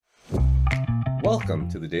Welcome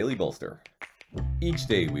to the Daily Bolster. Each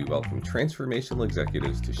day we welcome transformational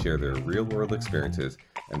executives to share their real-world experiences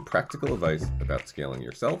and practical advice about scaling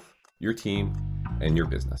yourself, your team, and your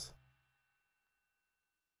business.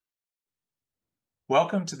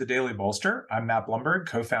 Welcome to the Daily Bolster. I'm Matt Blumberg,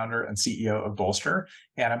 co-founder and CEO of Bolster,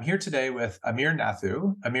 and I'm here today with Amir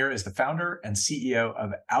Nathoo. Amir is the founder and CEO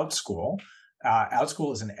of Outschool.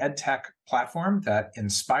 Outschool is an ed tech platform that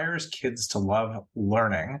inspires kids to love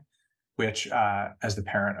learning, which, as the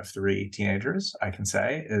parent of 3 teenagers, I can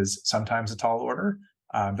say is sometimes a tall order,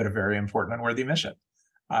 but a very important and worthy mission.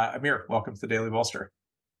 Amir, welcome to the Daily Bolster.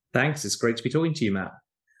 Thanks. It's great to be talking to you, Matt.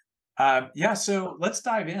 So let's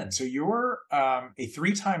dive in. So you're a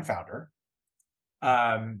 3-time founder.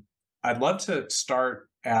 I'd love to start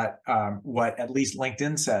at what at least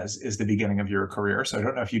LinkedIn says is the beginning of your career. So I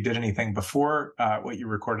don't know if you did anything before what you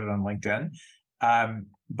recorded on LinkedIn,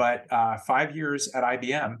 but 5 years at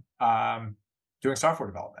IBM doing software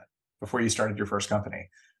development before you started your first company.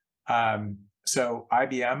 So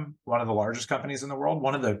IBM, one of the largest companies in the world,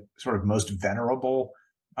 one of the sort of most venerable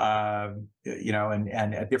and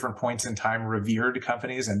at different points in time, revered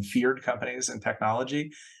companies and feared companies in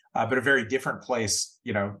technology, but a very different place,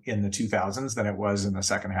 in the 2000s than it was in the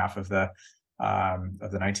second half of the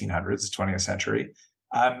 1900s, the 20th century.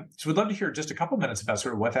 So we'd love to hear just a couple minutes about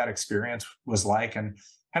sort of what that experience was like and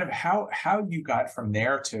kind of how you got from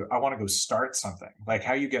there to, I want to go start something, like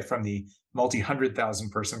how you get from the multi-100,000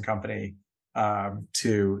 person company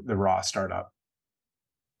to the raw startup.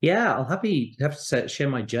 Yeah, I'll have to share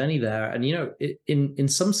my journey there. And, in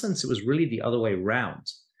some sense, it was really the other way around.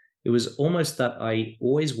 It was almost that I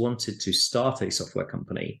always wanted to start a software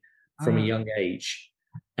company from a young age.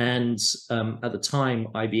 And at the time,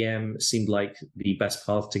 IBM seemed like the best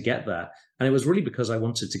path to get there. And it was really because I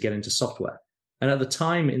wanted to get into software. And at the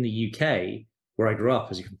time in the UK, where I grew up,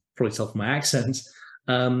 as you can probably tell from my accent,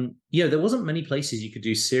 there wasn't many places you could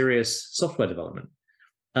do serious software development.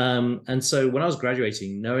 And so when I was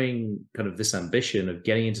graduating, knowing kind of this ambition of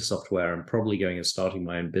getting into software and probably going and starting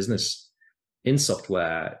my own business in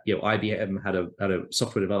software, IBM had a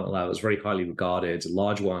software development lab that was very highly regarded, a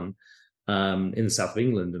large one in the south of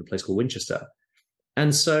England in a place called Winchester.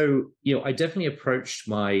 And so, I definitely approached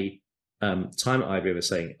my time at IBM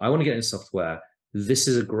saying, I want to get into software. This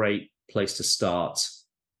is a great place to start.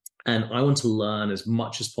 And I want to learn as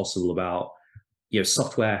much as possible about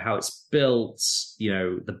software, how it's built,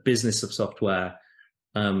 the business of software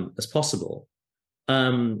as possible.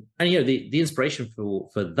 And the inspiration for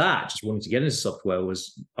that, just wanting to get into software,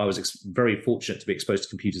 was I was very fortunate to be exposed to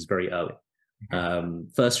computers very early.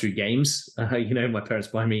 First through games, my parents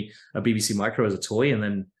buy me a BBC Micro as a toy, and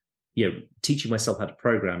then teaching myself how to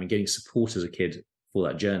program and getting support as a kid for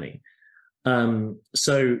that journey.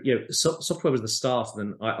 Software was the start,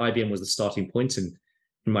 and then IBM was the starting point in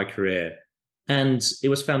my career. And it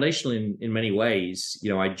was foundational in many ways.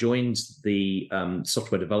 I joined the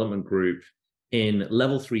software development group in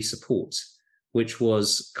level 3 support, which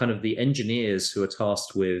was kind of the engineers who are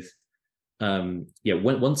tasked with,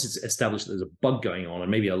 once it's established that there's a bug going on and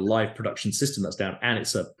maybe a live production system that's down and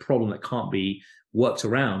it's a problem that can't be worked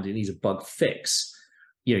around, it needs a bug fix.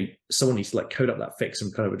 Someone needs to code up that fix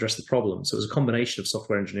and kind of address the problem. So it was a combination of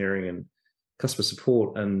software engineering and customer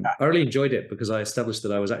support. And I really enjoyed it because I established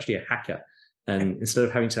that I was actually a hacker. And instead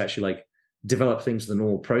of having to actually develop things in the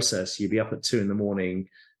normal process, you'd be up at 2 a.m,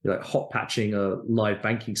 hot patching a live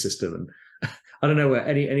banking system. And I don't know where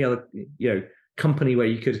any other company where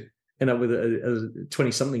you could end up with a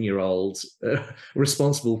 20-something-year-old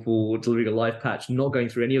responsible for delivering a live patch, not going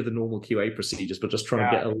through any of the normal QA procedures, but just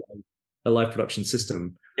trying to get a live production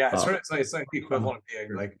system. Yeah, it's like the equivalent of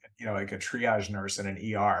being like a triage nurse in an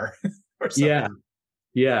ER or something.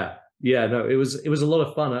 Yeah. No, it was a lot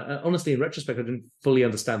of fun. Honestly, in retrospect, I didn't fully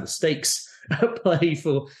understand the stakes at play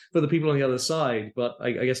for the people on the other side. But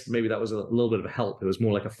I guess maybe that was a little bit of a help. It was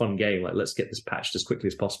more like a fun game. Let's get this patched as quickly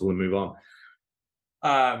as possible and move on.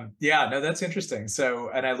 That's interesting. So,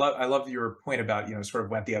 and I love your point about, sort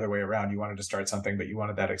of went the other way around. You wanted to start something, but you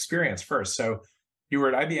wanted that experience first. So you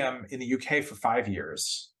were at IBM in the UK for 5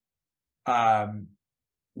 years.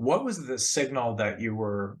 What was the signal that you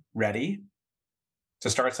were ready to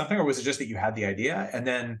start something, or was it just that you had the idea and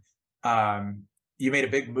then you made a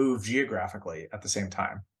big move geographically at the same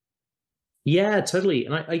time? Yeah, totally.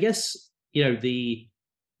 And I guess, the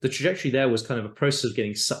trajectory there was kind of a process of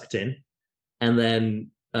getting sucked in and then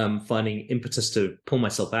finding impetus to pull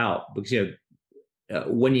myself out. Because,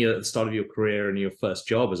 when you're at the start of your career and your first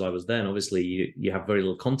job, as I was then, obviously you have very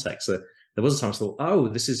little context. So there was a time I thought, oh,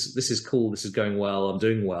 this is cool. This is going well. I'm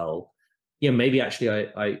doing well. maybe actually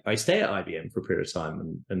I stay at IBM for a period of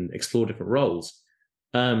time and explore different roles.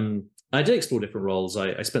 I did explore different roles.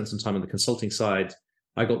 I spent some time on the consulting side.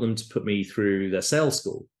 I got them to put me through their sales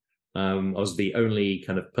school. I was the only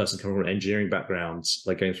kind of person coming from an engineering background,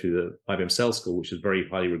 like going through the IBM sales school, which was very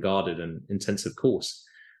highly regarded and intensive course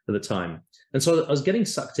at the time. And so I was getting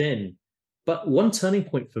sucked in. But one turning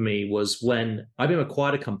point for me was when IBM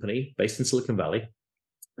acquired a company based in Silicon Valley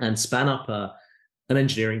and span up an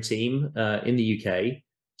engineering team in the UK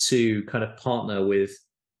to kind of partner with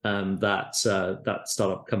that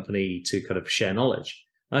startup company to kind of share knowledge.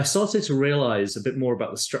 I started to realize a bit more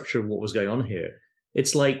about the structure of what was going on here.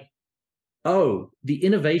 It's like, oh, the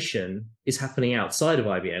innovation is happening outside of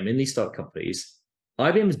IBM in these startup companies.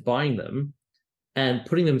 IBM is buying them and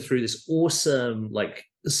putting them through this awesome, like,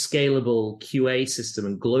 scalable QA system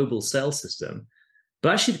and global sales system.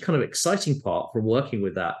 But actually, the kind of exciting part from working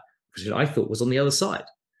with that, which I thought was on the other side.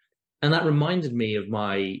 And that reminded me of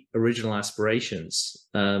my original aspirations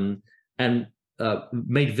and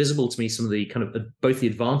made visible to me some of the kind of both the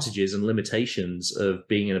advantages and limitations of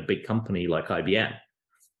being in a big company like IBM.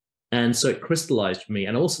 And so it crystallized for me,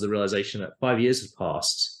 and also the realization that 5 years had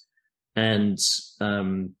passed. And,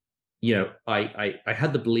 I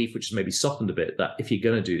had the belief, which has maybe softened a bit, that if you're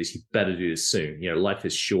going to do this, you better do this soon. Life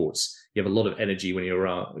is short. You have a lot of energy when you're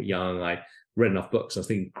young. I read enough books. I was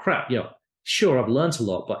thinking, crap, sure, I've learned a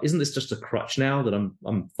lot, but isn't this just a crutch now that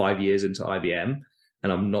I'm 5 years into IBM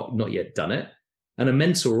and I'm not yet done it? And a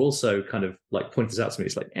mentor also kind of like pointed this out to me.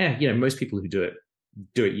 It's like, most people who do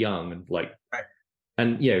it young and like, right.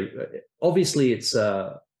 And obviously it's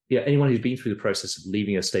anyone who's been through the process of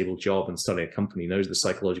leaving a stable job and starting a company knows the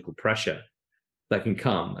psychological pressure that can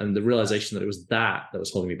come, and the realization that it was that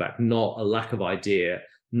was holding me back, not a lack of idea,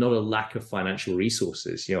 not a lack of financial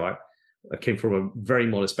resources. I came from a very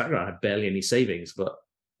modest background. I had barely any savings, but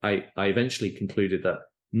I eventually concluded that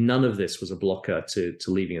none of this was a blocker to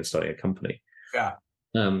leaving and starting a company. Yeah.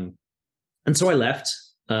 And so I left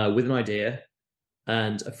with an idea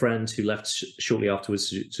and a friend who left shortly afterwards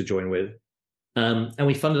to join with. And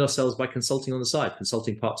we funded ourselves by consulting on the side,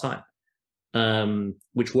 consulting part-time,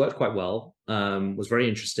 which worked quite well, was very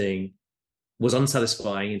interesting, was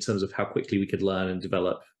unsatisfying in terms of how quickly we could learn and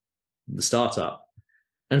develop the startup.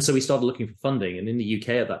 And so we started looking for funding. And in the UK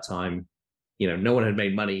at that time, no one had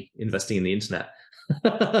made money investing in the internet.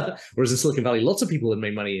 Whereas in Silicon Valley, lots of people had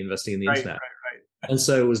made money investing in the internet. Right. And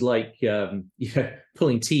so it was like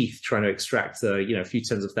pulling teeth trying to extract a few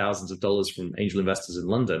tens of thousands of dollars from angel investors in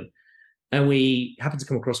London. And we happened to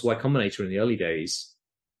come across Y Combinator in the early days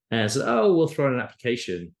and said, oh, we'll throw in an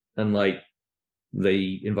application. And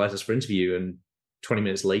they invited us for interview, and 20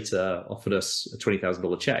 minutes later offered us a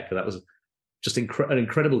 $20,000 check. And that was just an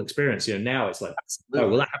incredible experience. Now it's like, oh,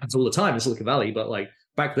 well, that happens all the time in Silicon Valley. But like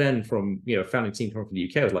back then, from founding team coming from the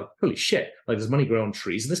UK, I was like, holy shit! Like, does money grow on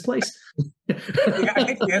trees in this place? I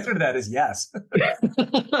think the answer to that is yes.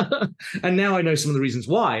 And now I know some of the reasons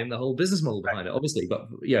why and the whole business model behind it, obviously. But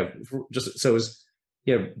just so it was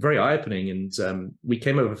very eye-opening. And we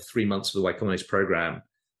came over for 3 months for the Y Combinator program,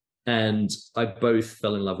 and I both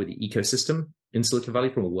fell in love with the ecosystem in Silicon Valley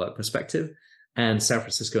from a work perspective, and San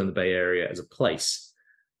Francisco and the Bay Area as a place.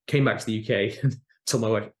 Came back to the UK and told my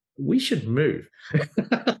wife, we should move. Yes.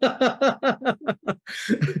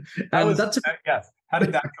 How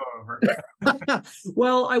did that go over?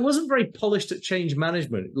 Well, I wasn't very polished at change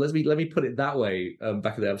management. Let me put it that way.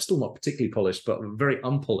 Back then, I'm still not particularly polished, but very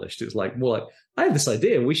unpolished. It's like more like, I have this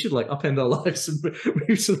idea. We should upend our lives and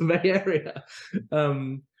move to the Bay Area.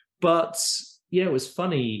 But it was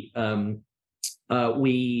funny.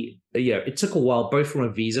 It took a while, both from a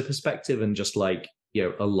visa perspective and just a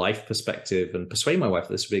life perspective, and persuade my wife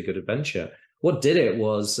that this would be a good adventure. What did it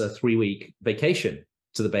was a 3-week vacation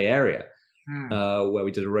to the Bay Area, where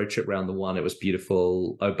we did a road trip around the one. It was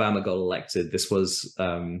beautiful. Obama got elected. This was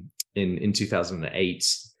in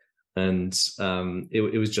 2008, and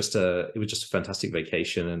it was just a fantastic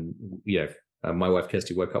vacation. And my wife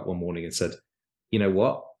Kirsty woke up one morning and said, "You know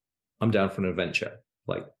what? I'm down for an adventure.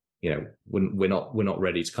 We're not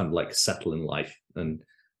ready to kind of settle in life and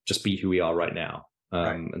just be who we are right now."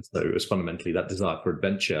 Right. And so it was fundamentally that desire for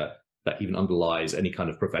adventure that even underlies any kind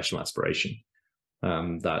of professional aspiration. We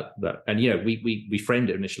framed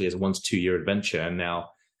it initially as a 1 to 2 year adventure, and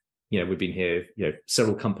now we've been here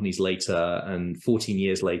several companies later, and 14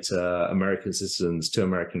 years later, American citizens, 2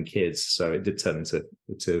 American kids. So it did turn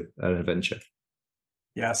into an adventure.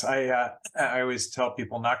 Yes, I always tell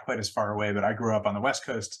people, not quite as far away, but I grew up on the West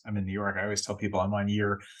Coast. I'm in New York. I always tell people I'm on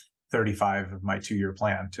year 35 of my 2-year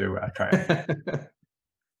plan to try it.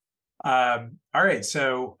 All right.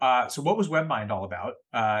 So what was WebMind all about?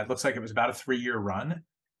 It looks like it was about a 3-year run.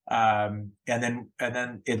 And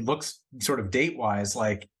then it looks sort of date-wise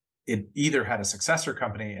like it either had a successor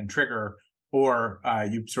company in Trigger, or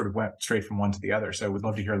you sort of went straight from one to the other. So we'd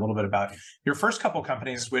love to hear a little bit about your first couple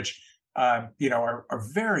companies, which are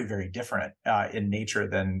very, very different in nature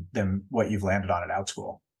than what you've landed on at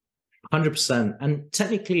Outschool. 100%. And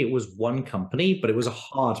technically it was one company, but it was a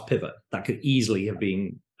hard pivot that could easily have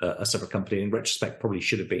been a separate company. In retrospect, probably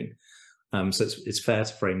should have been. So it's fair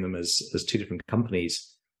to frame them as two different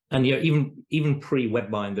companies. And even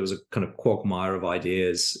pre-WebMind, there was a kind of quagmire of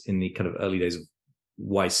ideas in the kind of early days of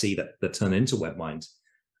YC that turned into WebMind.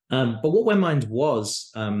 But what WebMind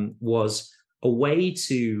was a way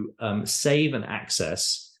to save and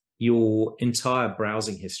access your entire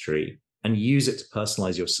browsing history and use it to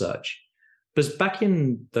personalize your search. Because back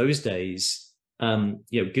in those days,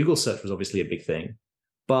 Google search was obviously a big thing,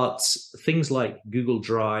 but things like Google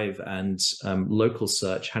Drive and local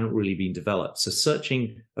search hadn't really been developed. So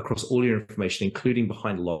searching across all your information, including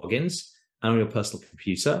behind logins and on your personal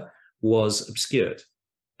computer, was obscured.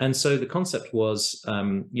 And so the concept was,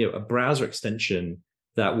 a browser extension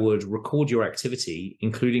that would record your activity,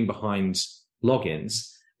 including behind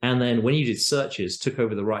logins. And then when you did searches, took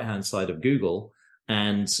over the right-hand side of Google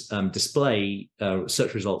and display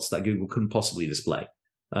search results that Google couldn't possibly display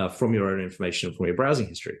from your own information, from your browsing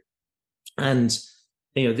history. And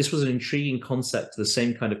this was an intriguing concept to the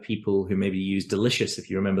same kind of people who maybe use Delicious, if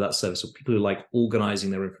you remember that service, or people who like organizing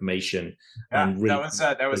their information. Yeah, and really,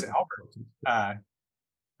 that was Albert,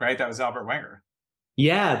 right? That was Albert Wenger.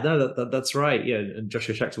 Yeah, no, that's right. Yeah, and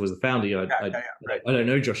Joshua Schechter was the founder. Right. I don't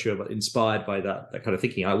know Joshua, but inspired by that kind of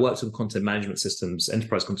thinking. I worked on content management systems,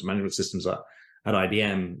 enterprise content management systems at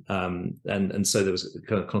IBM, and so there was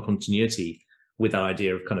kind of continuity with that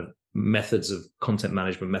idea of kind of methods of content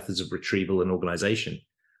management, methods of retrieval and organization.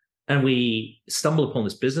 And we stumbled upon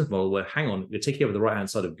this business model where, hang on, you're taking over the right-hand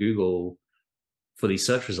side of Google for these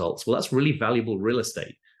search results. Well, that's really valuable real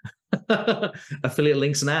estate. Affiliate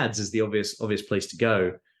links and ads is the obvious place to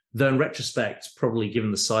go. Though in retrospect, probably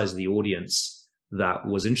given the size of the audience that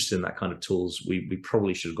was interested in that kind of tools, we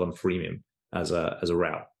probably should have gone freemium as a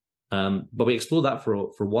route. But we explored that for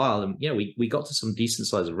a while, and we got to some decent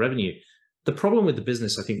size of revenue. The problem with the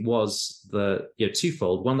business, I think, was the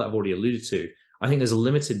twofold. One that I've already alluded to. I think there's a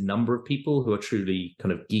limited number of people who are truly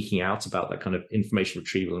kind of geeking out about that kind of information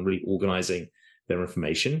retrieval and really organizing their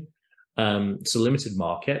information. So limited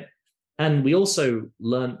market. And we also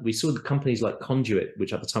we saw the companies like Conduit,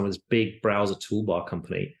 which at the time was this big browser toolbar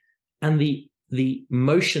company, and the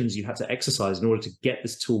motions you had to exercise in order to get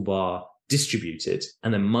this toolbar distributed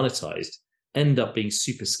and then monetized end up being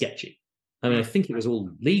super sketchy. I mean, I think it was all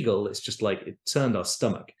legal. It's just like it turned our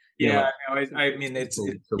stomach. I mean, it's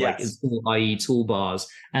like IE toolbars,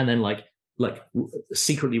 and then like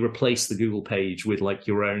secretly replace the Google page with like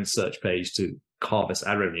your own search page to harvest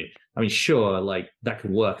ad revenue. I mean, sure, like that could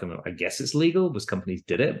work. I mean, I guess it's legal because companies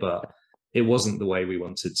did it, but it wasn't the way we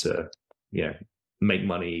wanted to, make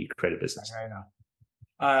money, create a business. I know.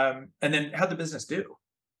 And then how'd the business do?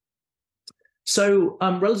 So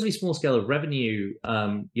relatively small scale of revenue.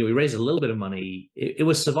 We raised a little bit of money. It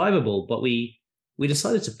was survivable, but we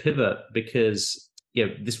decided to pivot because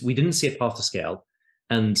we didn't see a path to scale,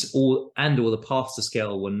 and all the paths to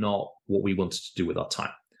scale were not what we wanted to do with our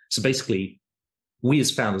time. So basically, we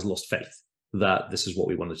as founders lost faith that this is what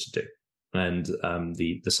we wanted to do, and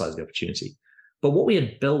the size of the opportunity. But what we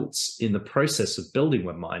had built in the process of building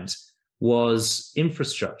WebMind was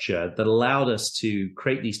infrastructure that allowed us to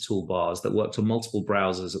create these toolbars that worked on multiple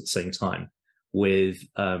browsers at the same time,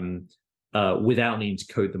 without needing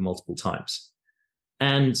to code them multiple times.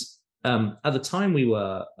 And at the time we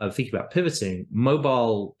were thinking about pivoting,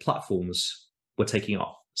 mobile platforms were taking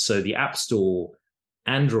off. So the App Store,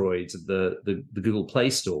 Android, the Google Play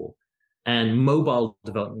Store, and mobile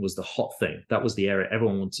development was the hot thing. That was the area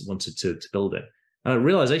everyone wanted to build in. And a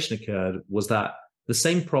realization occurred was that the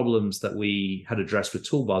same problems that we had addressed with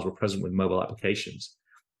toolbars were present with mobile applications.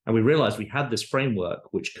 And we realized we had this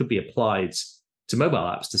framework which could be applied to mobile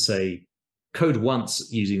apps to say, code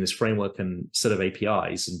once using this framework and set of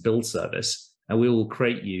APIs and build service, and we will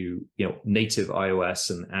create native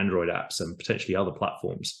iOS and Android apps and potentially other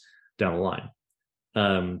platforms down the line.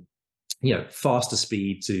 Faster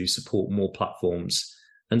speed to support more platforms.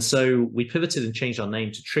 And so we pivoted and changed our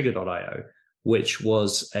name to Trigger.io, which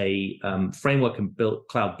was a framework and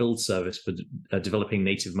cloud build service for developing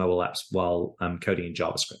native mobile apps while coding in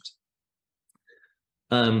JavaScript.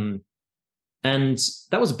 And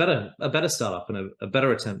that was a better startup and a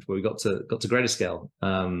better attempt where we got to greater scale.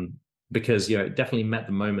 because it definitely met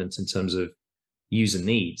the moment in terms of user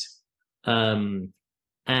needs. It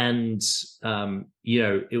was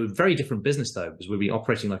a very different business though, because we'd be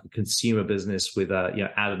operating like a consumer business with a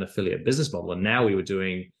ad and affiliate business model, and now we were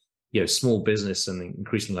doing small business and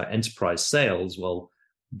increasingly like enterprise sales while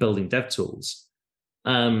building dev tools.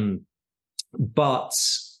 But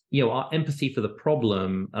our empathy for the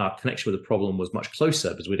problem, our connection with the problem was much closer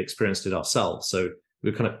because we'd experienced it ourselves. So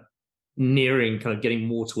we were kind of getting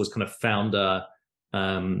more towards kind of founder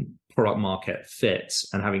product market fit,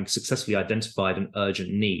 and having successfully identified an urgent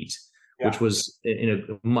need, which was in a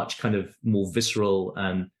much kind of more visceral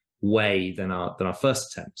way than our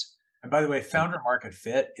first attempt. And by the way, founder market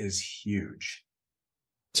fit is huge.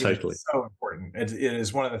 Totally. It's so important. It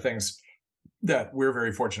is one of the things that we're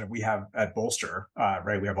very fortunate we have at Bolster,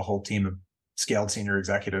 right? We have a whole team of scaled senior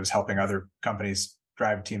executives helping other companies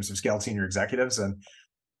drive teams of scaled senior executives. And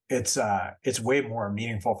it's way more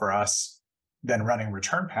meaningful for us than running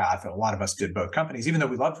Return Path. A lot of us did both companies, even though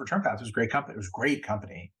we loved Return Path. It was a great company. It was a great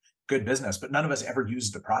company, good business, but none of us ever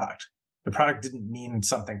used the product. The product didn't mean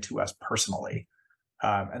something to us personally.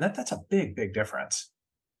 And that's a big, big difference.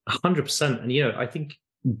 100%. And, I think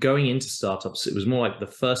going into startups, it was more like the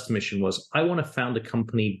first mission was, I want to found a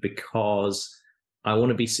company because I want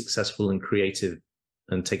to be successful and creative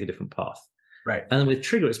and take a different path. Right. And with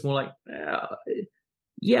Trigger, it's more like,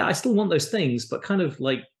 I still want those things, but kind of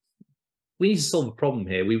like, we need to solve a problem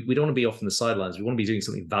here. We don't want to be off on the sidelines. We want to be doing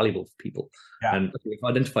something valuable for people. Yeah. And we've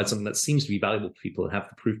identified something that seems to be valuable for people and have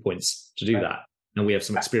the proof points to do that. And we have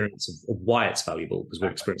some experience of why it's valuable because we've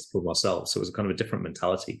experienced the problem ourselves. So it was a kind of a different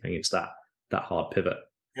mentality going into that hard pivot.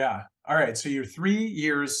 Yeah. All right. So you're 3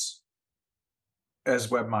 years as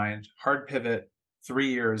WebMind, hard pivot, 3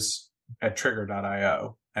 years at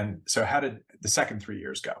Trigger.io. And so how did the second 3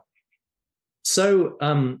 years go? So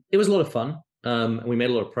it was a lot of fun. And we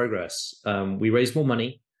made a lot of progress. We raised more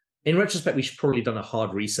money. In retrospect, we should probably have done a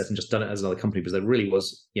hard reset and just done it as another company, because there really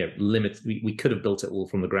was, limit. We could have built it all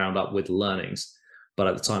from the ground up with learnings, but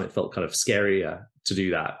at the time it felt kind of scarier to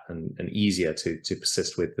do that and easier to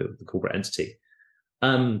persist with the corporate entity.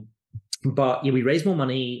 But we raised more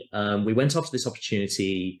money. We went after this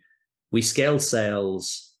opportunity. We scaled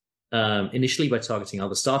sales initially by targeting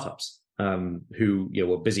other startups. Who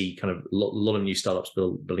were busy, kind of a lot of new startups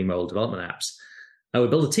building mobile development apps. We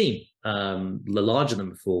built a team larger than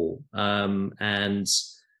before,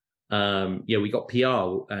 we got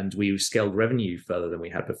PR and we scaled revenue further than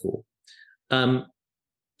we had before.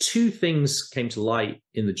 Two things came to light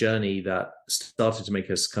in the journey that started to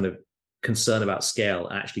make us kind of concerned about scale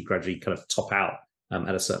and actually gradually kind of top out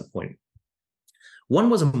at a certain point.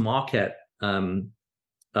 One was a market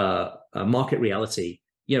reality.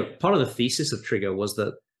 Part of the thesis of Trigger was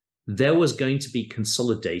that there was going to be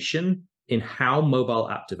consolidation in how mobile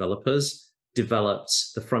app developers developed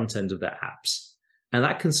the front end of their apps. And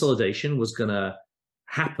that consolidation was going to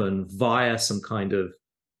happen via some kind of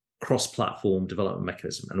cross-platform development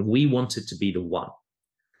mechanism. And we wanted to be the one.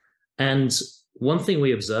 And one thing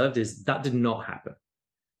we observed is that did not happen.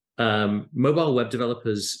 Mobile web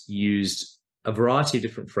developers used a variety of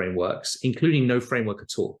different frameworks, including no framework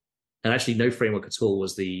at all. And actually, no framework at all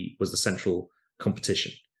was the central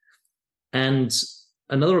competition. And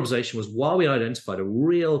another observation was, while we identified a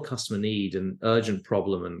real customer need, an urgent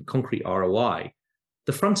problem, and concrete ROI,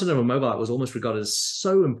 the front end of a mobile app was almost regarded as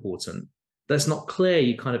so important that it's not clear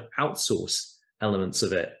you kind of outsource elements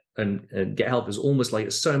of it and get help. It's almost like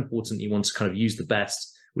it's so important you want to kind of use the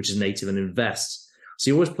best, which is native, and invest. So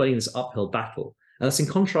you're always playing this uphill battle. And that's in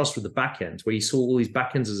contrast with the back end, where you saw all these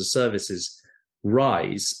backends as a services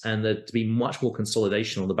rise and there to be much more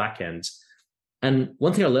consolidation on the back end. And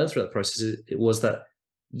one thing I learned through that process was that,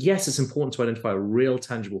 yes, it's important to identify a real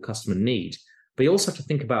tangible customer need, but you also have to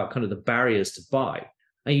think about kind of the barriers to buy.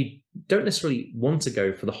 And you don't necessarily want to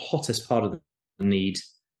go for the hottest part of the need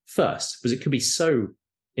first, because it could be so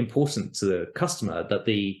important to the customer that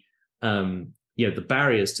the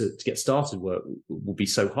barriers to get started will be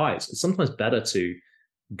so high. It's sometimes better to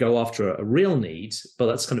go after a real need, but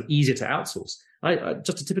that's kind of easier to outsource.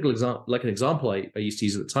 Just a typical example, like an example I used to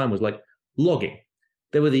use at the time was like logging.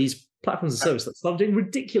 There were these platforms of service that started doing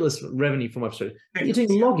ridiculous revenue from websites. You're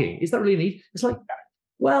doing logging. Is that really a need? It's like,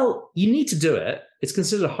 well, you need to do it. It's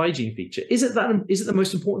considered a hygiene feature. Is it the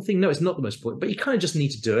most important thing? No, it's not the most important, but you kind of just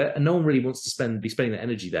need to do it. And no one really wants to be spending their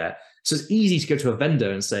energy there. So it's easy to go to a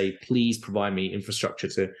vendor and say, please provide me infrastructure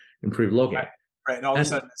to improve logging. Right. And all of a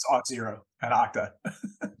sudden it's Auth0 and Okta.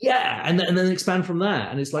 Yeah. And then expand from there.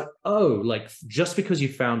 And it's like, just because you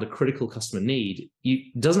found a critical customer need,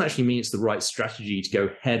 doesn't actually mean it's the right strategy to go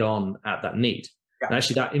head on at that need. Yeah. And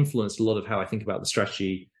actually that influenced a lot of how I think about the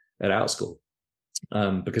strategy Outschool,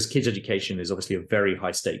 because kids education is obviously a very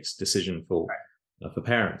high stakes decision for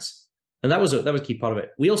parents, and that was a key part of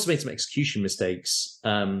it. We also made some execution mistakes,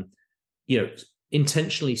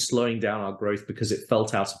 intentionally slowing down our growth because it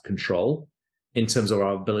felt out of control in terms of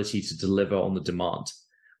our ability to deliver on the demand,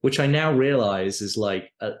 which I now realize is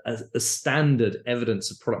like a standard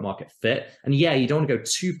evidence of product market fit. And yeah, you don't want to go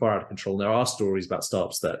too far out of control. There are stories about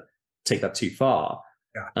startups that take that too far.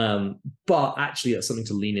 Yeah. But actually that's something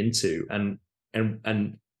to lean into.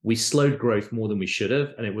 And we slowed growth more than we should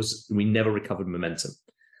have. And we never recovered momentum.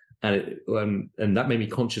 And that made me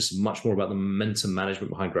conscious much more about the momentum management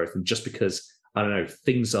behind growth. And just because, I don't know,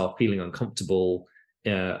 things are feeling uncomfortable,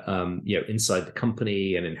 inside the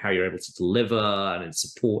company and in how you're able to deliver and in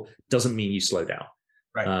support, doesn't mean you slow down.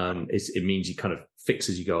 Right. It means you kind of fix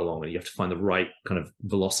as you go along, and you have to find the right kind of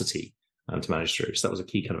velocity to manage through. So that was a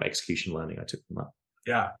key kind of execution learning I took from that.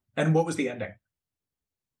 Yeah. And what was the ending?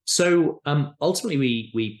 So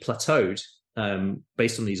ultimately we plateaued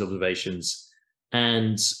based on these observations.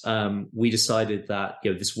 And we decided that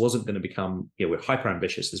this wasn't going to become, we're hyper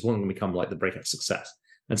ambitious. This wasn't going to become like the breakout success.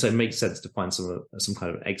 And so it makes sense to find some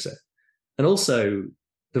kind of exit. And also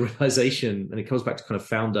the realization, and it comes back to kind of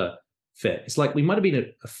founder fit. It's like we might have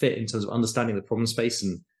been a fit in terms of understanding the problem space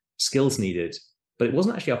and skills needed, but it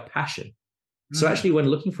wasn't actually our passion. Mm-hmm. So actually when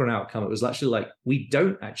looking for an outcome, it was actually like, we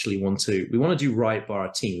want to do right by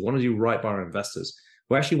our team. We want to do right by our investors.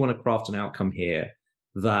 We actually want to craft an outcome here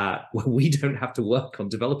that we don't have to work on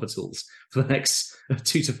developer tools for the next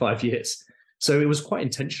 2 to 5 years. So it was quite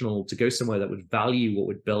intentional to go somewhere that would value what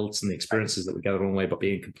we'd built and the experiences that we gathered along the way, but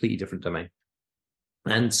be in a completely different domain.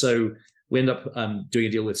 And so we end up doing a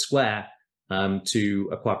deal with Square to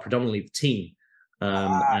acquire predominantly the team.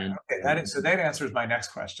 Okay. That answers my next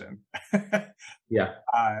question. Yeah.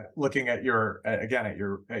 Looking at your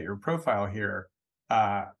profile here,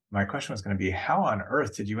 my question was going to be, how on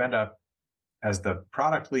earth did you end up as the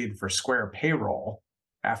product lead for Square Payroll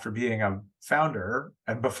after being a founder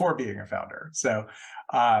and before being a founder? So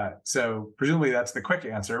presumably that's the quick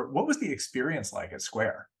answer. What was the experience like at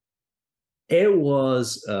Square? It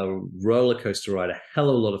was a roller coaster ride, a hell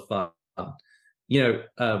of a lot of fun.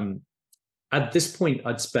 At this point,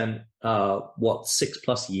 I'd spent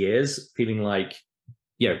 6+ years feeling like,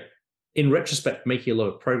 in retrospect, making a lot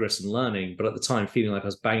of progress and learning, but at the time feeling like I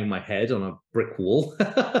was banging my head on a brick wall,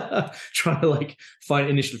 trying to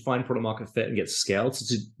initially find product market fit and get to scale.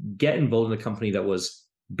 So to get involved in a company that was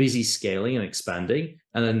busy scaling and expanding,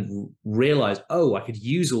 and then realize, I could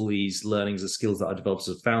use all these learnings and skills that I developed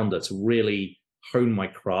as a founder to really hone my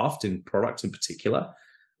craft in product in particular,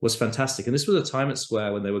 was fantastic. And this was a time at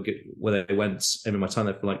Square when they were good, where they went, my time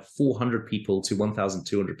there, from 400 people to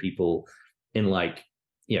 1,200 people in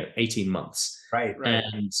 18 months. Right.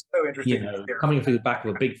 And so interesting. Coming through the back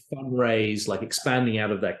of a big fundraise, expanding out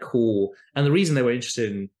of their core. And the reason they were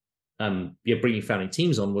interested in bringing founding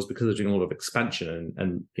teams on was because they're doing a lot of expansion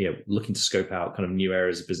and looking to scope out kind of new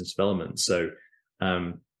areas of business development. So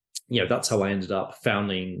that's how I ended up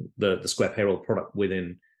founding the Square Payroll product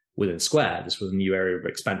within Square. This was a new area of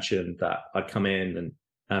expansion that I'd come in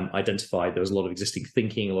and identified there was a lot of existing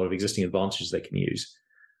thinking, a lot of existing advantages they can use.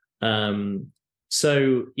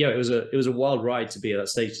 So it was a wild ride to be at that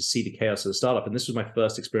stage, to see the chaos of the startup. And this was my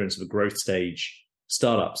first experience of a growth stage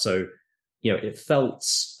startup. So, it felt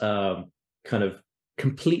kind of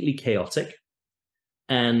completely chaotic.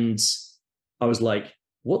 And I was like,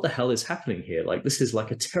 what the hell is happening here? This is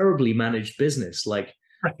a terribly managed business, right.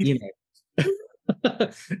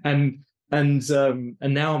 And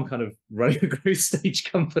now I'm kind of running a growth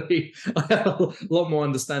stage company. I have a lot more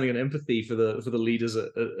understanding and empathy for the leaders at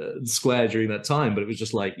Square during that time, but it was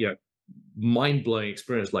just mind-blowing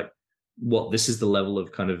experience. This is the level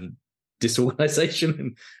of kind of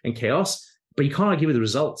disorganization and chaos, but you can't argue with the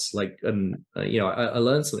results. I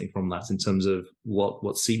learned something from that in terms of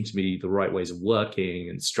what seemed to be the right ways of working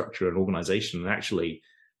and structure and organization, and actually,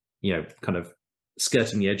 kind of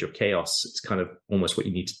skirting the edge of chaos. It's kind of almost what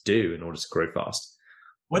you need to do in order to grow fast.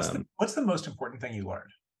 What's the most important thing you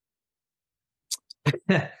learned?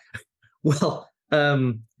 Well,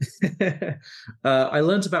 I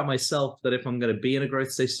learned about myself that if I'm going to be in a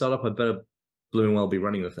growth stage startup, I better blooming well be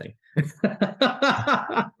running the thing.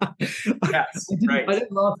 Yes, right. I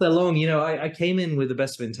didn't last that long. I came in with the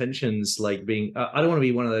best of intentions, I don't want to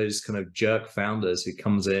be one of those kind of jerk founders who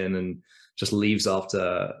comes in and just leaves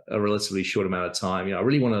after a relatively short amount of time. I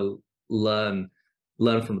really want to learn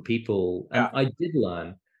from the people. And I did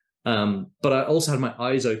learn. But I also had my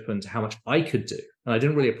eyes open to how much I could do. And I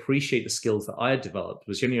didn't really appreciate the skills that I had developed.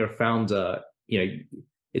 Because when you're a founder,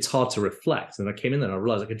 it's hard to reflect. And I came in there and I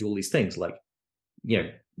realized I could do all these things,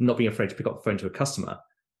 not being afraid to pick up the phone to a customer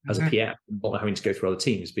as a PM, not having to go through other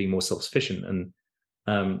teams, being more self-sufficient, and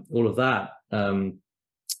all of that.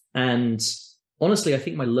 And honestly, I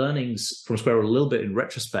think my learnings from Square were a little bit in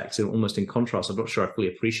retrospect, and almost in contrast. I'm not sure I fully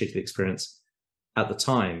appreciated the experience at the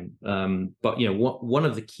time. But one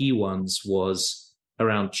of the key ones was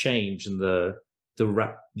around change and the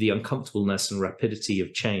uncomfortableness and rapidity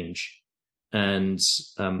of change, and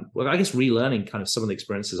I guess relearning kind of some of the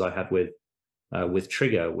experiences I had with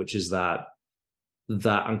Trigger, which is that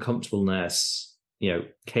uncomfortableness,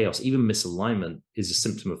 chaos, even misalignment is a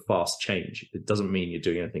symptom of fast change. It doesn't mean you're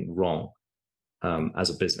doing anything wrong as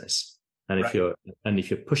a business. And if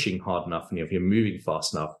you're pushing hard enough and if you're moving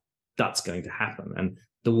fast enough, that's going to happen. And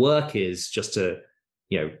the work is just to,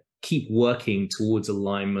 keep working towards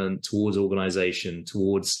alignment, towards organization,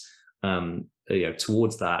 towards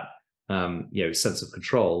that, sense of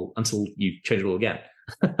control until you change it all again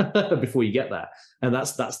before you get there. And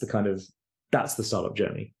that's the startup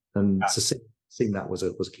journey. And so seeing that was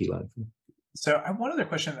a key line for me. So I have one other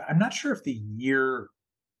question. I'm not sure if the year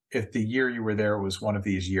you were there was one of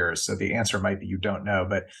these years. So the answer might be you don't know,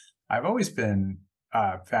 but I've always been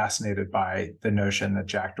fascinated by the notion that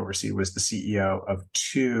Jack Dorsey was the CEO of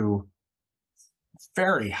two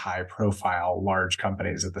very high profile large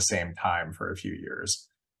companies at the same time for a few years.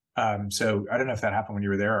 So I don't know if that happened when you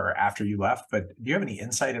were there or after you left, but do you have any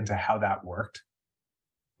insight into how that worked?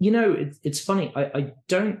 It's funny. I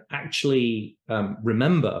don't actually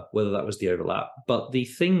remember whether that was the overlap, but the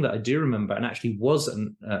thing that I do remember, and actually was,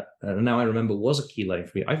 and now I remember, was a key lane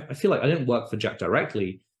for me. I feel like I didn't work for Jack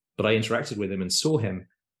directly, but I interacted with him and saw him,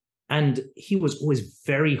 and he was always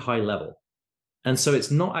very high level. And so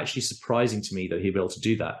it's not actually surprising to me that he'd be able to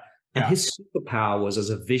do that. And his superpower was as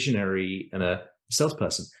a visionary and a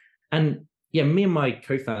salesperson. And me and my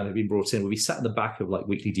co-founder had been brought in. We'd be sat at the back of like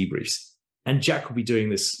weekly debriefs, and Jack would be doing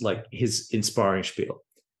this, like his inspiring spiel.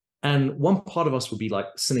 And one part of us would be like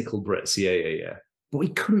cynical Brits. Yeah. But we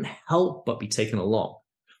couldn't help but be taken along.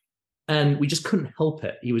 And we just couldn't help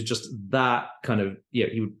it. He was just that kind of,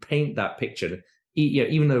 he would paint that picture.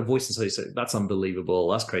 Even though voice and so he said, that's unbelievable.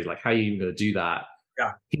 That's crazy. Like, how are you even going to do that?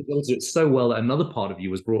 Yeah. He was able to do it so well that another part of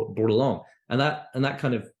you was brought along. And that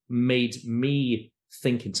kind of made me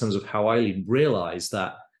think in terms of how I realized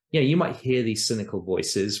that, you might hear these cynical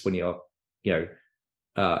voices when you're,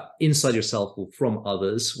 inside yourself or from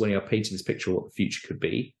others when you're painting this picture of what the future could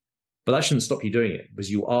be. But that shouldn't stop you doing it,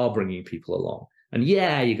 because you are bringing people along. And you're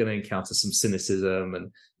going to encounter some cynicism,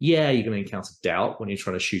 and you're going to encounter doubt when you're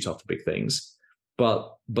trying to shoot after big things.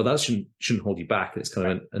 But that shouldn't hold you back. It's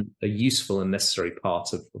kind of a useful and necessary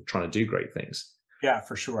part of trying to do great things. Yeah,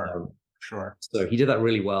 for sure. Sure. So he did that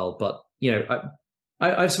really well. But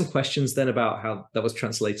I have some questions then about how that was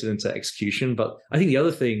translated into execution. But I think the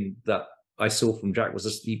other thing that I saw from Jack was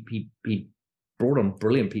just he brought on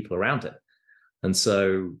brilliant people around him, and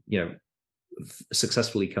so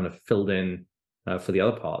successfully kind of filled in for the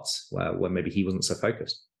other parts where maybe he wasn't so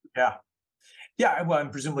focused. Yeah. Well,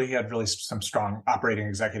 and presumably he had really some strong operating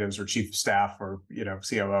executives or chief of staff or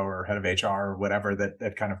COO or head of HR or whatever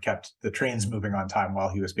that kind of kept the trains moving on time while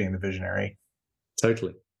he was being the visionary.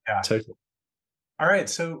 Totally. Yeah. Totally. All right.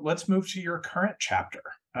 So let's move to your current chapter.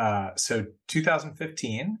 So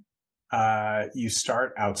 2015. You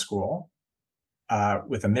start Outschool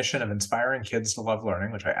with a mission of inspiring kids to love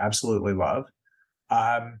learning, which I absolutely love.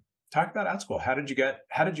 Talk about Outschool. How did you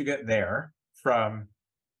get there from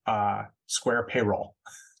Square payroll?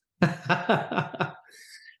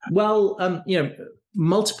 Well,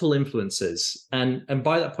 multiple influences, and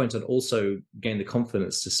by that point, I'd also gained the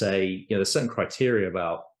confidence to say, there's certain criteria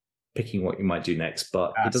about picking what you might do next,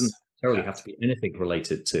 but it doesn't necessarily have to be anything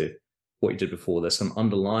related to what you did before. There's some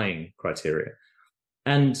underlying criteria.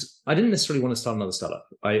 And I didn't necessarily want to start another startup.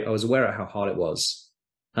 I was aware of how hard it was.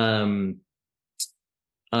 So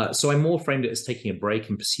I more framed it as taking a break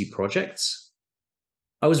and pursue projects.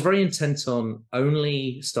 I was very intent on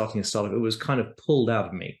only starting a startup. It was kind of pulled out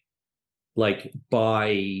of me, like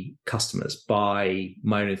by customers, by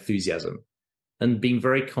my own enthusiasm, and being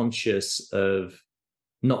very conscious of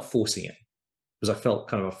not forcing it. Because I felt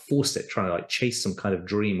kind of I forced it, trying to like chase some kind of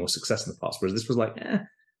dream or success in the past. Whereas this was like,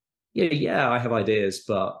 I have ideas,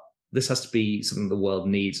 but this has to be something the world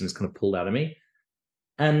needs, and it's kind of pulled out of me.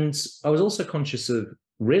 And I was also conscious of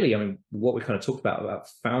really, what we kind of talked about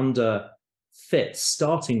founder fit,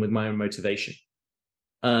 starting with my own motivation.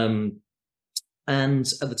 And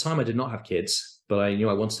at the time I did not have kids, but I knew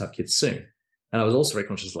I wanted to have kids soon. And I was also very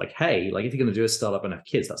conscious like, hey, like if you're going to do a startup and have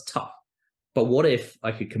kids, that's tough. But what if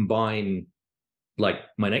I could combine like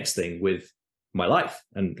my next thing with my life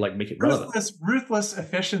and like make it relevant. Ruthless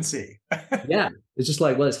efficiency. Yeah. It's just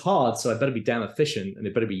like, well, it's hard, so I better be damn efficient and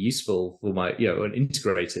it better be useful for my, and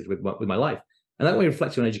integrated with my life. And that way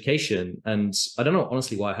reflected on education. And I don't know,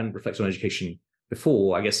 honestly, why I hadn't reflected on education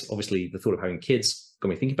before. I guess, obviously, the thought of having kids got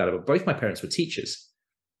me thinking about it, but both my parents were teachers.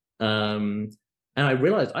 And I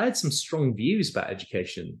realized I had some strong views about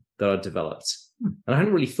education that I developed. And I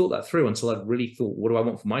hadn't really thought that through until I really thought, what do I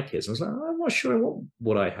want for my kids? And I was like, I'm not sure I want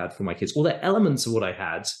what I had for my kids, or the elements of what I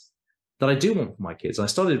had that I do want for my kids. And I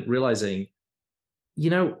started realizing,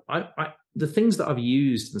 the things that I've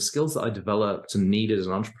used, the skills that I developed and needed as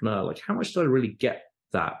an entrepreneur, like how much did I really get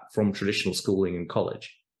that from traditional schooling and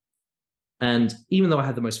college? And even though I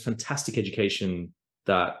had the most fantastic education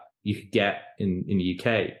that you could get in the UK,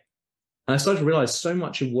 and I started to realize so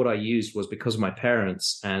much of what I used was because of my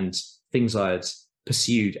parents and things I had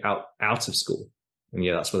pursued out of school. And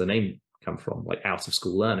that's where the name come from, like out of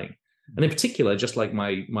school learning. And in particular, just like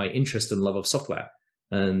my interest and love of software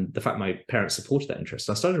and the fact my parents supported that interest,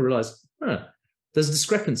 I started to realize, there's a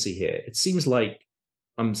discrepancy here. It seems like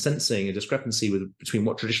I'm sensing a discrepancy between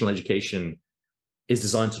what traditional education is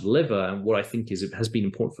designed to deliver and what I think has been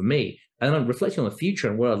important for me. And I'm reflecting on the future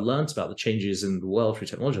and what I learned about the changes in the world through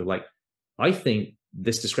technology. Like, I think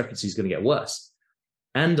this discrepancy is going to get worse.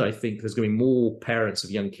 And I think there's going to be more parents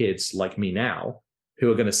of young kids like me now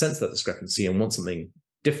who are going to sense that discrepancy and want something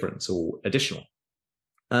different or additional.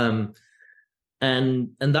 And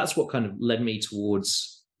that's what kind of led me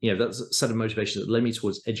towards, that's a set of motivations that led me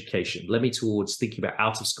towards education, led me towards thinking about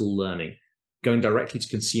out of school learning, going directly to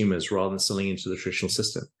consumers rather than selling into the traditional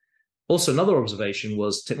system. Also, another observation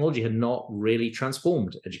was technology had not really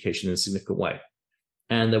transformed education in a significant way.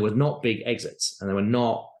 And there were not big exits, and there were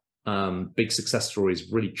not big success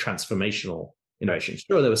stories, really transformational innovations.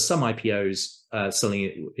 Sure, there were some IPOs selling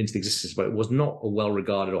it into the existence, but it was not a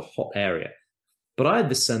well-regarded or hot area. But I had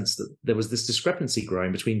this sense that there was this discrepancy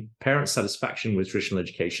growing between parent satisfaction with traditional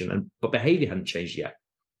education, but behavior hadn't changed yet.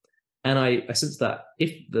 And I sensed that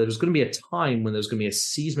if there was going to be a time when there was going to be a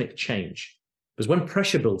seismic change, because when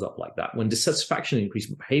pressure builds up like that, when dissatisfaction increases,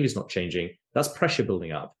 but behavior is not changing, that's pressure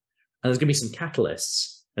building up. And there's going to be some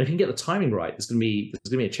catalysts. And if you can get the timing right, there's going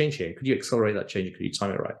to be a change here. Could you accelerate that change? Could you time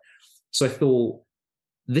it right? So I thought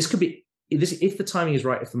this could be this. If the timing is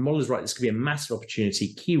right, if the model is right, this could be a massive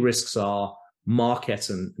opportunity. Key risks are market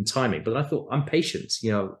and timing. But I thought, I'm patient.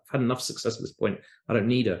 I've had enough success at this point. I don't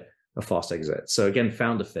need a fast exit. So again,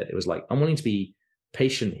 founder fit. It was like, I'm wanting to be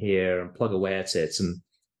patient here and plug away at it and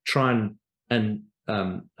try and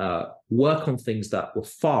work on things that were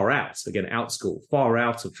far out, again, out school, far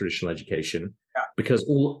out of traditional education, because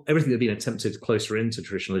everything that had been attempted closer into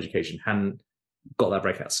traditional education hadn't got that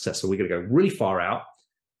breakout success. So we're going to go really far out,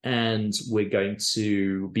 and we're going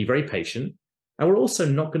to be very patient, and we're also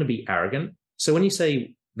not going to be arrogant. So when you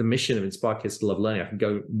say the mission of Inspire Kids to Love Learning, I can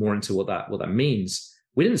go more into what that means.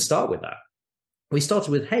 We didn't start with that. We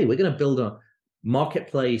started with, hey, we're going to build a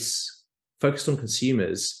marketplace focused on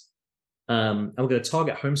consumers. And we're going to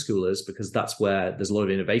target homeschoolers because that's where there's a lot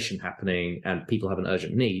of innovation happening and people have an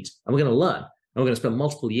urgent need. And we're going to learn. And we're going to spend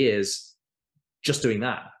multiple years just doing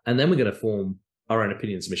that. And then we're going to form our own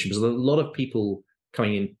opinions mission. Because a lot of people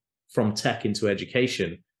coming in from tech into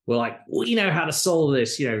education were like, we know how to solve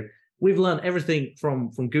this. We've learned everything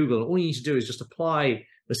from Google. All you need to do is just apply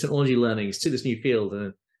the technology learnings to this new field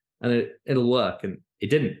and it'll work. And it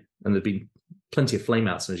didn't. And there's been plenty of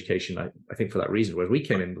flameouts in education, I think, for that reason. Whereas we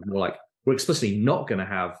came in more like, we're explicitly not going to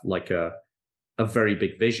have like a very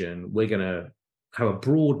big vision. We're going to have a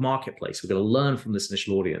broad marketplace. We're going to learn from this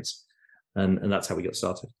initial audience. And that's how we got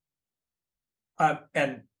started.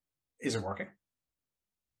 And is it working?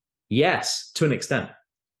 Yes, to an extent.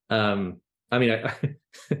 I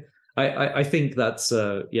think that's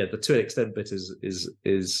the to an extent bit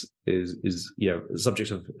is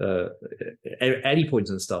subject of any point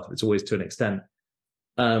and stuff. It's always to an extent.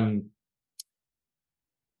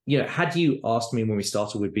 Had you asked me when we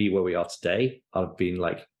started we'd be where we are today, I've been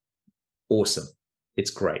like, awesome. It's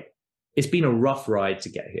great. It's been a rough ride to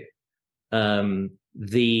get here.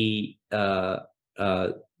 The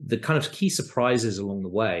kind of key surprises along the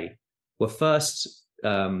way were first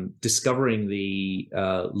discovering the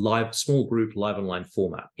small group live online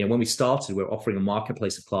format. When we started, we were offering a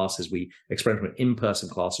marketplace of classes. We experimented with in-person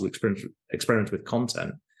classes. We experimented with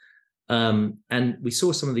content. And we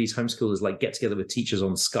saw some of these homeschoolers like get together with teachers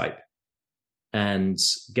on Skype and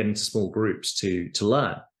get into small groups to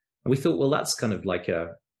learn. And we thought, well, that's kind of like a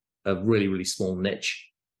really, really small niche.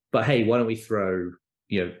 But hey, why don't we throw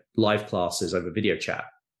live classes over video chat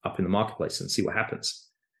up in the marketplace and see what happens?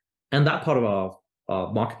 And that part of our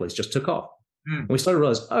marketplace just took off. Mm. And we started to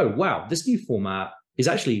realize, oh, wow, this new format is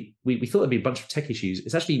actually, we thought there'd be a bunch of tech issues.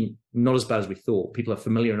 It's actually not as bad as we thought. People are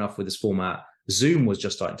familiar enough with this format. Zoom was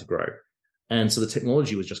just starting to grow. And so the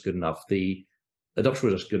technology was just good enough. The adoption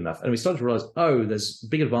was just good enough. And we started to realize, oh, there's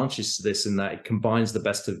big advantages to this in that it combines the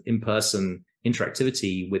best of in-person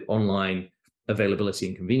interactivity with online availability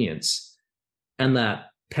and convenience, and that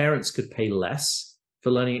parents could pay less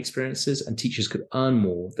for learning experiences and teachers could earn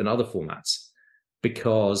more than other formats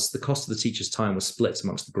because the cost of the teacher's time was split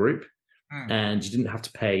amongst the group and you didn't have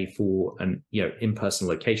to pay for an in-person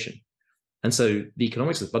location. And so the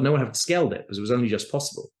economics of it, but no one had scaled it because it was only just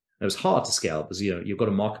possible. It was hard to scale because you've got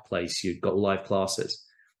a marketplace, you've got live classes.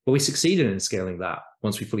 But we succeeded in scaling that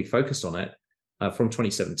once we fully focused on it from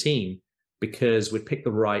 2017 because we picked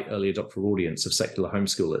the right early adopter audience of secular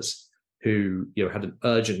homeschoolers who had an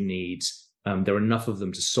urgent need. There were enough of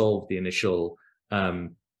them to solve the initial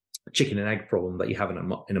chicken and egg problem that you have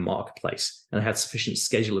in a marketplace, and it had sufficient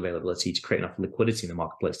schedule availability to create enough liquidity in the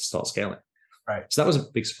marketplace to start scaling. Right. So that was a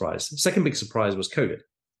big surprise. The second big surprise was COVID.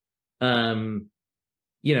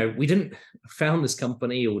 We didn't found this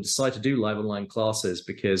company or decide to do live online classes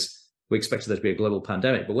because we expected there to be a global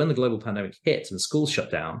pandemic. But when the global pandemic hit and schools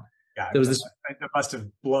shut down, there was this. It must have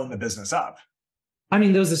blown the business up. I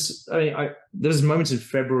mean, there was this. There was a moment in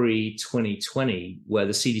February 2020 where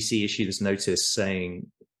the CDC issued this notice saying,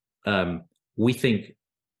 "We think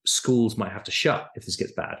schools might have to shut if this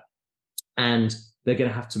gets bad, and they're going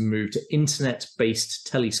to have to move to internet-based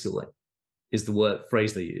teleschooling," is the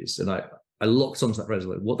phrase they used. And I locked onto that phrase,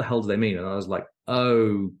 like, what the hell do they mean? And I was like,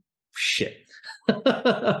 oh shit,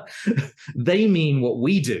 they mean what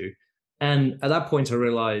we do. And at that point, I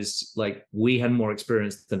realized like we had more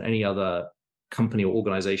experience than any other company or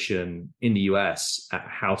organization in the US at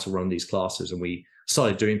how to run these classes. And we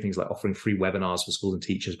started doing things like offering free webinars for schools and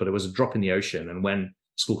teachers, but it was a drop in the ocean. And when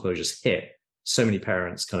school closures hit, so many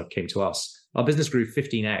parents kind of came to us. Our business grew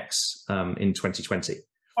 15x in 2020.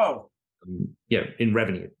 Oh, in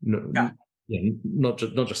revenue, not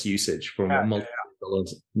just usage from a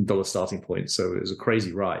multi-dollar starting point. So it was a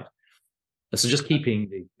crazy ride. So just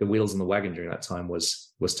keeping the wheels on the wagon during that time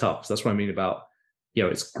was tough. So that's what I mean about,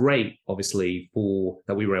 it's great, obviously,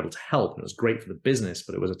 that we were able to help, and it was great for the business,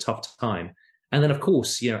 but it was a tough time. And then, of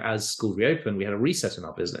course, as schools reopened, we had a reset in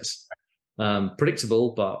our business.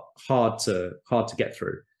 Predictable, but hard to get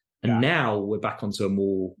through. And now we're back onto a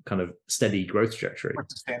more kind of steady growth trajectory. More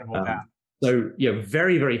sustainable path. So,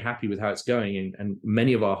 very, very happy with how it's going, and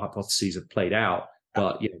many of our hypotheses have played out.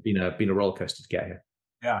 But been a roller coaster to get here.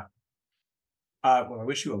 Yeah. Well, I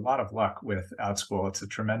wish you a lot of luck with Outschool. It's a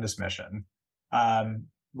tremendous mission. Let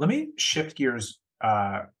me shift gears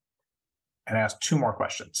and ask two more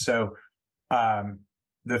questions. So,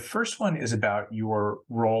 the first one is about your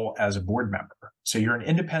role as a board member. So you're an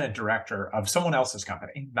independent director of someone else's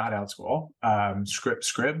company, not Outschool.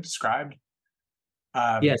 Scribed.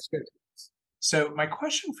 Yes. So my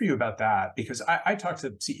question for you about that, because I talk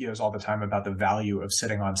to CEOs all the time about the value of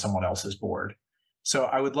sitting on someone else's board. So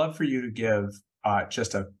I would love for you to give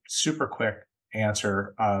just a super quick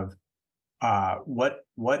answer of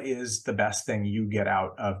what is the best thing you get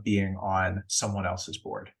out of being on someone else's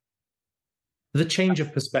board? The change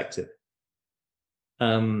of perspective.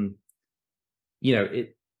 It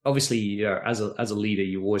obviously, as a leader,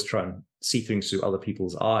 you always try and see things through other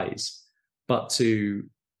people's eyes, but to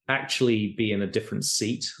actually be in a different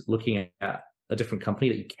seat, looking at a different company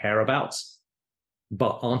that you care about,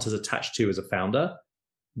 but aren't as attached to as a founder,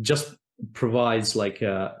 just provides like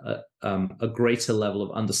a greater level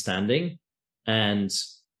of understanding and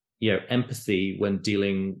empathy when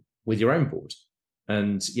dealing with your own board.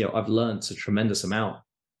 And I've learned a tremendous amount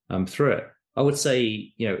through it. I would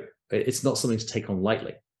say it's not something to take on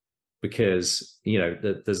lightly, because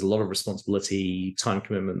there's a lot of responsibility, time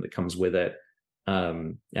commitment that comes with it. I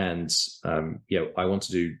want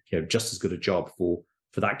to do just as good a job for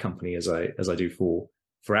that company as I do for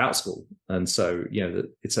Outschool. And so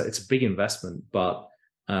it's a big investment, but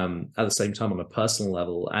at the same time, on a personal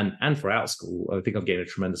level and for Outschool, I think I've gained a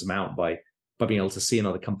tremendous amount by being able to see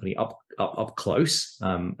another company up close,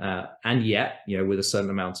 and yet with a certain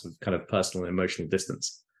amount of kind of personal and emotional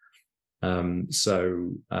distance. I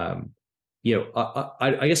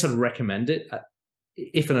guess I'd recommend it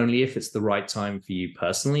if and only if it's the right time for you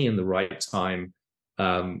personally and the right time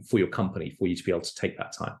for your company for you to be able to take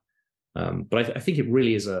that time. But I think it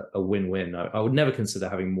really is a win-win. I would never consider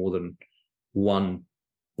having more than one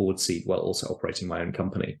board seat while also operating my own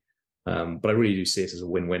company. But I really do see it as a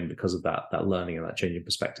win-win because of that learning and that change in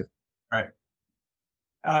perspective. Right.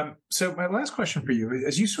 So my last question for you,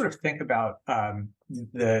 as you sort of think about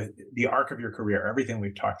the arc of your career, everything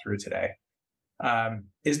we've talked through today,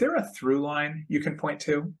 Is there a through line you can point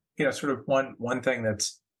to? Sort of one thing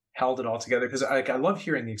that's held it all together? Because I love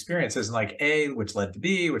hearing the experiences and like A, which led to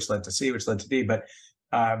B, which led to C, which led to D. But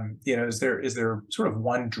is there sort of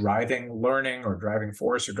one driving learning or driving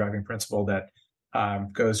force or driving principle that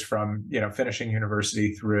goes from finishing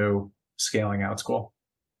university through scaling Outschool?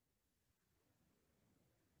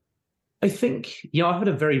 I think, I've had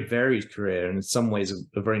a very varied career and in some ways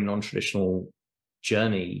a very non-traditional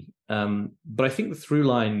journey. But I think the through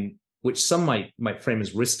line, which some might frame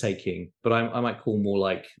as risk-taking, but I might call more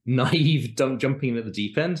like naive jumping in at the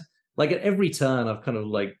deep end. Like at every turn, I've kind of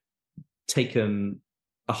like taken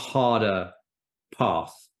a harder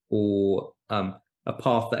path or a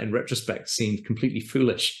path that in retrospect seemed completely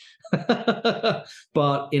foolish,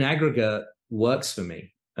 but in aggregate works for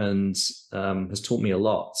me and has taught me a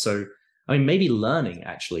lot. So, I mean, maybe learning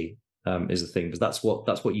actually is the thing, because that's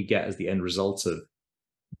what you get as the end result of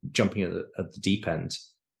jumping at the deep end.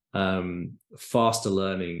 Faster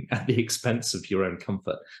learning at the expense of your own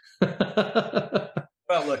comfort.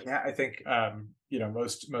 Well, look, I think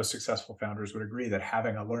most successful founders would agree that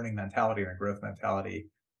having a learning mentality and a growth mentality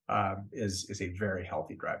is a very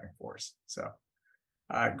healthy driving force. So,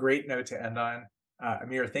 great note to end on.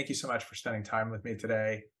 Amir, thank you so much for spending time with me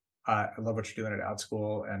today. I love what you're doing at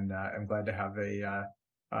Outschool, and I'm glad to have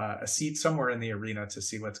a seat somewhere in the arena to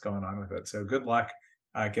see what's going on with it. So, good luck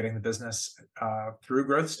getting the business through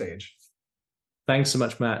growth stage. Thanks so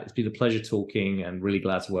much, Matt. It's been a pleasure talking and really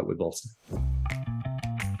glad to work with Bolster.